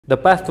The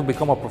path to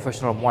become a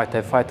professional Muay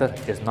Thai fighter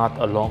is not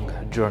a long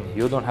journey.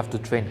 You don't have to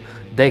train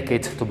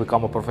decades to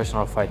become a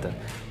professional fighter.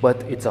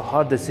 But it's a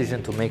hard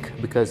decision to make,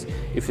 because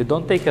if you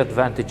don't take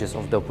advantages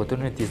of the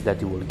opportunities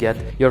that you will get,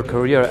 your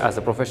career as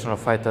a professional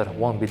fighter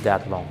won't be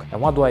that long.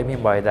 And what do I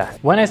mean by that?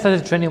 When I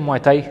started training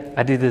Muay Thai,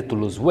 I did it to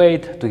lose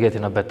weight, to get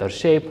in a better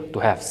shape, to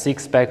have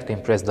six-pack, to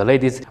impress the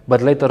ladies.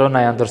 But later on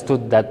I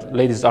understood that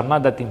ladies are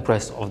not that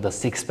impressed of the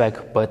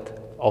six-pack, but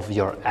of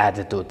your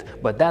attitude.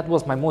 But that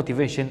was my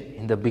motivation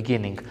in the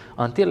beginning,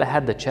 until I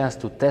had the chance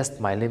to test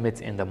my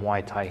limits in the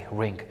Muay Thai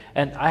ring.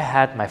 And I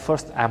had my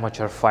first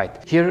amateur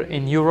fight. Here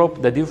in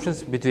Europe, the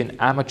difference between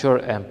amateur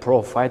and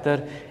pro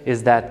fighter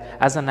is that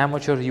as an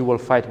amateur you will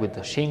fight with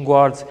the shin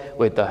guards,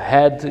 with the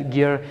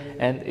headgear,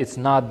 and it's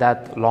not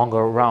that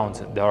longer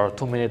rounds. There are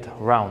 2-minute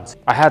rounds.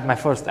 I had my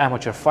first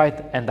amateur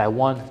fight and I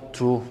won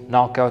through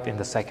knockout in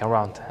the second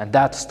round. And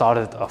that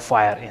started a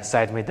fire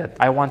inside me that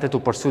I wanted to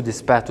pursue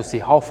this path to see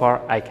how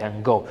far I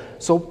can go.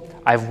 So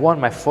I've won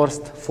my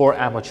first 4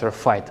 amateur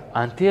fight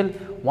until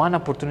one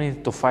opportunity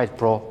to fight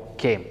pro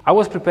came. I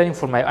was preparing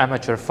for my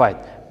amateur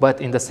fight, but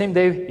in the same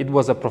day it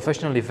was a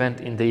professional event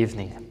in the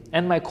evening.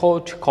 And my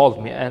coach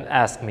called me and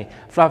asked me,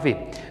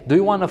 Flavi, do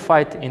you want to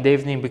fight in the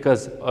evening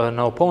because an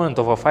opponent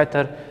of a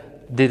fighter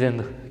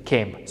didn't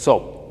came?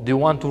 So do you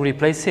want to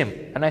replace him?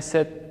 And I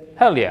said,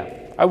 hell yeah,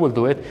 I will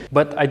do it.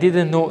 But I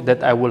didn't know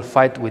that I will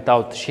fight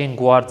without shin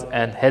guards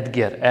and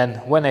headgear. And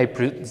when I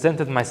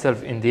presented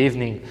myself in the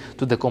evening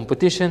to the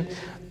competition,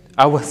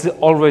 I was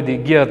already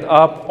geared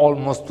up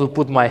almost to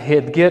put my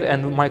headgear,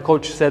 and my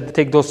coach said,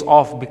 take those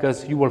off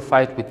because you will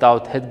fight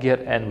without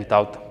headgear and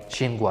without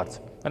shin guards.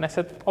 And I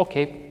said,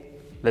 okay,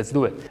 let's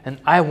do it. And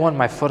I won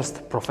my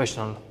first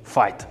professional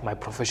fight, my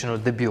professional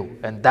debut.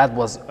 And that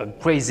was a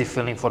crazy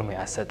feeling for me.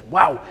 I said,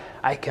 wow,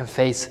 I can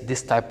face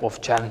this type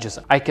of challenges.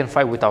 I can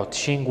fight without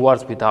shin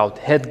guards, without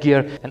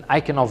headgear, and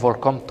I can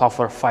overcome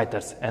tougher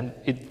fighters. And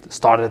it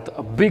started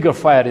a bigger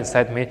fire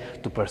inside me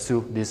to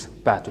pursue this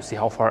path, to see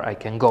how far I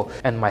can go.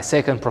 And my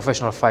second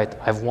professional fight,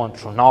 I've won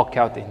through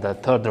knockout in the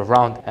 3rd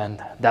round.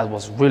 And that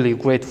was really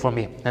great for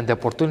me. And the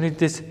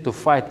opportunities to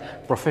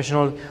fight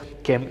professional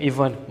came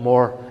even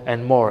more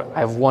and more.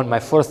 I've won my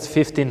first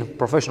 15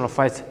 professional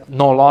fights,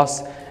 no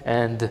loss,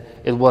 and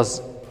it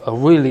was a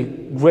really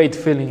great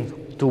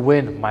feeling to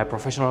win my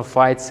professional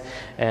fights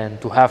and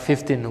to have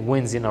 15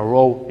 wins in a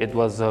row. It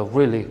was a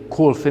really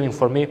cool feeling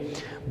for me.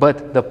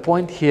 But the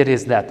point here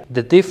is that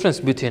the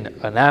difference between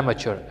an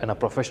amateur and a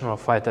professional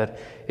fighter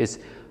is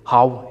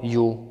how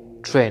you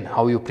train,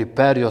 how you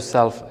prepare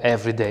yourself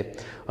every day.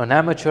 An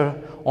amateur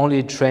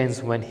only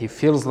trains when he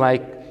feels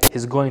like.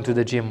 He's going to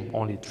the gym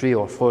only 3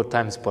 or 4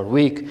 times per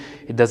week.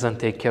 He doesn't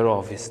take care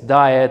of his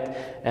diet,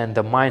 and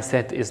the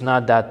mindset is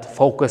not that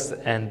focused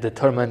and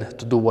determined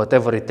to do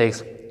whatever it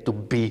takes to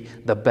be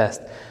the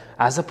best.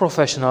 As a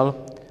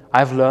professional,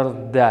 I've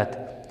learned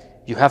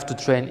that you have to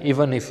train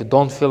even if you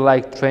don't feel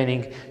like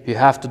training. You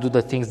have to do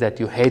the things that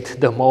you hate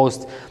the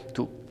most,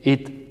 to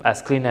eat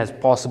as clean as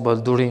possible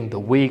during the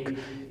week.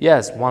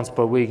 Yes, once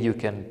per week you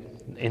can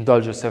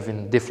indulge yourself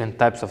in different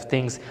types of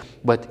things,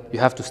 but you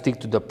have to stick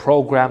to the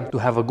program, to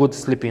have a good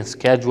sleeping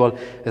schedule.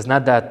 It's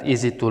not that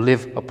easy to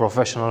live a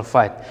professional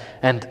fight.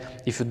 And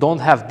if you don't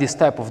have this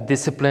type of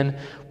discipline,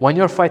 when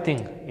you're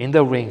fighting in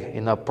the ring,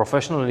 in a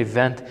professional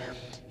event,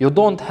 you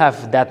don't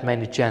have that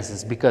many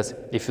chances, because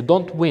if you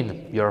don't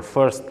win your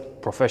first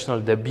professional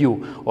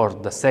debut, or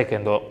the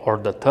second or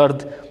the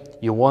third,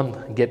 you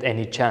won't get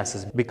any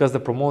chances, because the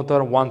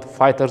promoter wants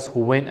fighters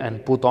who win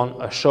and put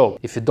on a show.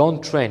 If you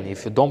don't train,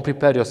 if you don't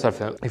prepare yourself,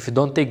 if you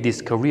don't take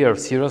this career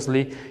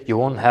seriously, you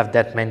won't have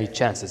that many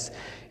chances.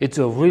 It's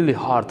a really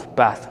hard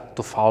path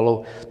to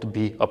follow to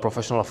be a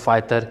professional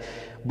fighter,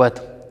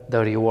 but the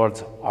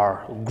rewards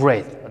are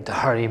great. They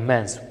are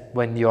immense.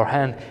 When your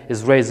hand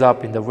is raised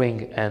up in the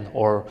ring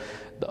or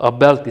a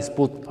belt is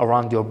put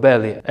around your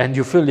belly and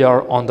you feel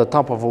you're on the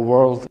top of the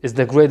world, is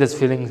the greatest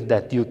feeling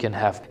that you can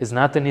have. It's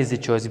not an easy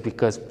choice,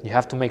 because you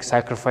have to make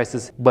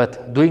sacrifices,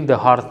 but doing the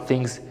hard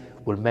things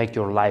will make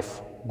your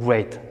life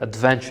great,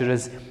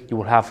 adventurous. You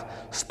will have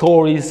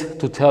stories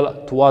to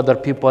tell to other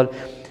people.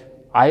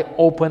 I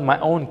opened my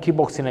own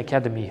kickboxing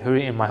academy here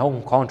in my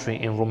home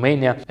country, in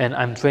Romania, and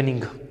I'm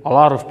training a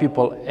lot of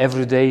people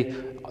every day.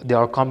 They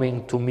are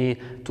coming to me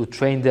to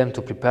train them,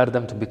 to prepare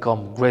them to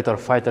become greater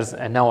fighters.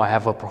 And now I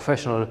have a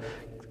professional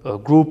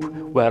group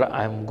where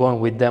I'm going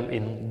with them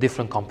in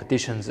different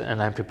competitions,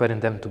 and I'm preparing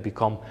them to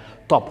become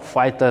top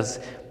fighters.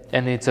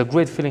 And it's a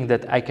great feeling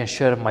that I can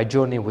share my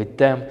journey with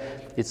them.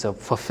 It's a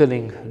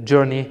fulfilling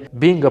journey.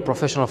 Being a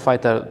professional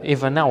fighter,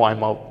 even now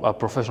I'm a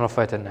professional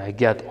fighter, and I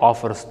get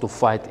offers to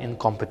fight in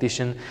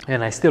competition,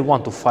 and I still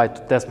want to fight,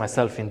 to test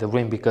myself in the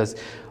ring, because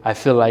I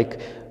feel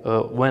like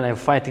when I'm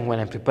fighting, when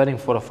I'm preparing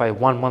for a fight,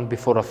 1 month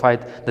before a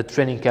fight, the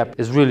training camp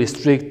is really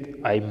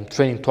strict. I'm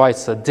training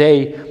twice a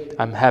day,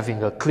 I'm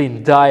having a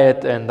clean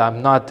diet, and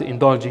I'm not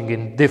indulging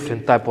in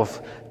different type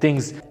of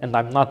things, and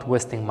I'm not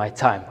wasting my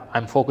time.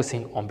 I'm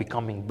focusing on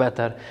becoming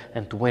better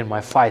and to win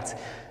my fights.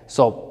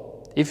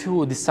 So if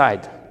you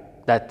decide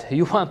that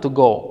you want to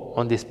go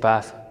on this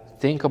path,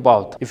 think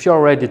about if you're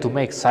ready to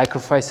make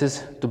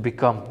sacrifices to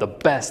become the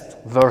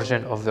best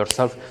version of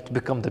yourself, to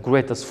become the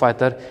greatest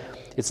fighter.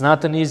 It's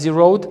not an easy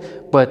road,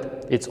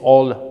 but it's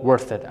all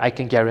worth it. I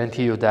can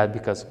guarantee you that,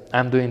 because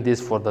I'm doing this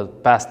for the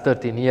past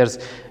 13 years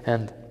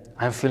and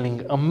I'm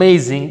feeling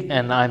amazing,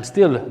 and I'm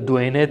still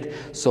doing it.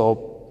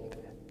 So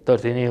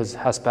 13 years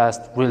has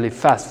passed really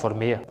fast for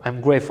me.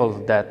 I'm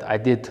grateful that I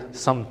did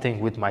something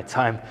with my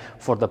time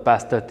for the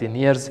past 13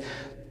 years.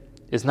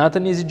 It's not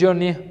an easy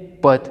journey,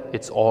 but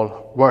it's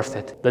all worth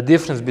it. The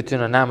difference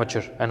between an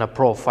amateur and a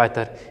pro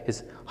fighter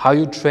is how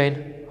you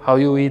train, how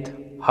you eat,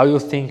 how you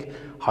think,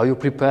 how you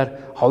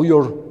prepare, how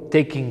you're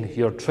taking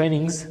your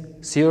trainings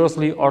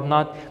seriously or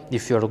not,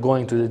 if you're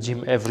going to the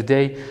gym every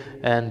day.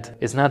 And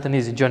it's not an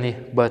easy journey,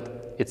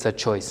 but it's a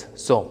choice.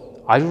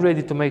 So, are you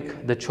ready to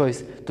make the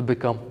choice to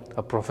become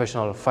a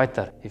professional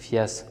fighter? If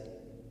yes,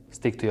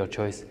 stick to your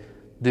choice,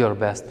 do your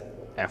best,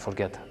 and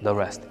forget the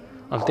rest.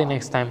 Until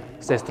next time,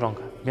 stay strong,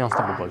 be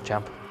unstoppable,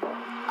 champ.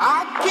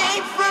 I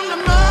came from the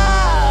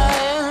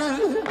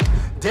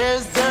mud,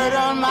 there's dirt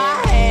on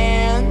my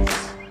hands.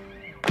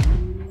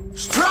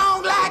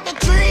 Strong like a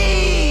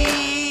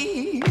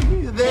tree,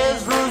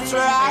 there's roots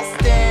where I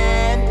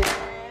stand.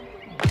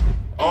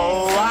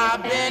 Oh,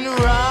 I've been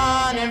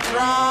running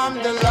from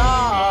the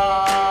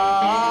law.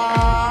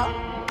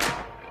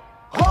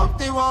 Hope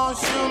they won't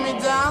shoot me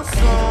down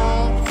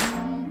soon.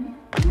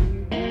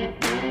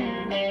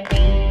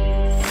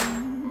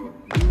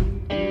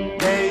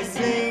 They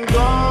sing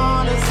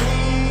on a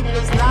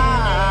sleepless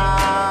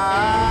night,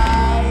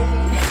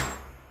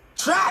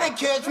 try to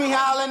catch me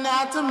howling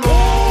at the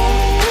moon.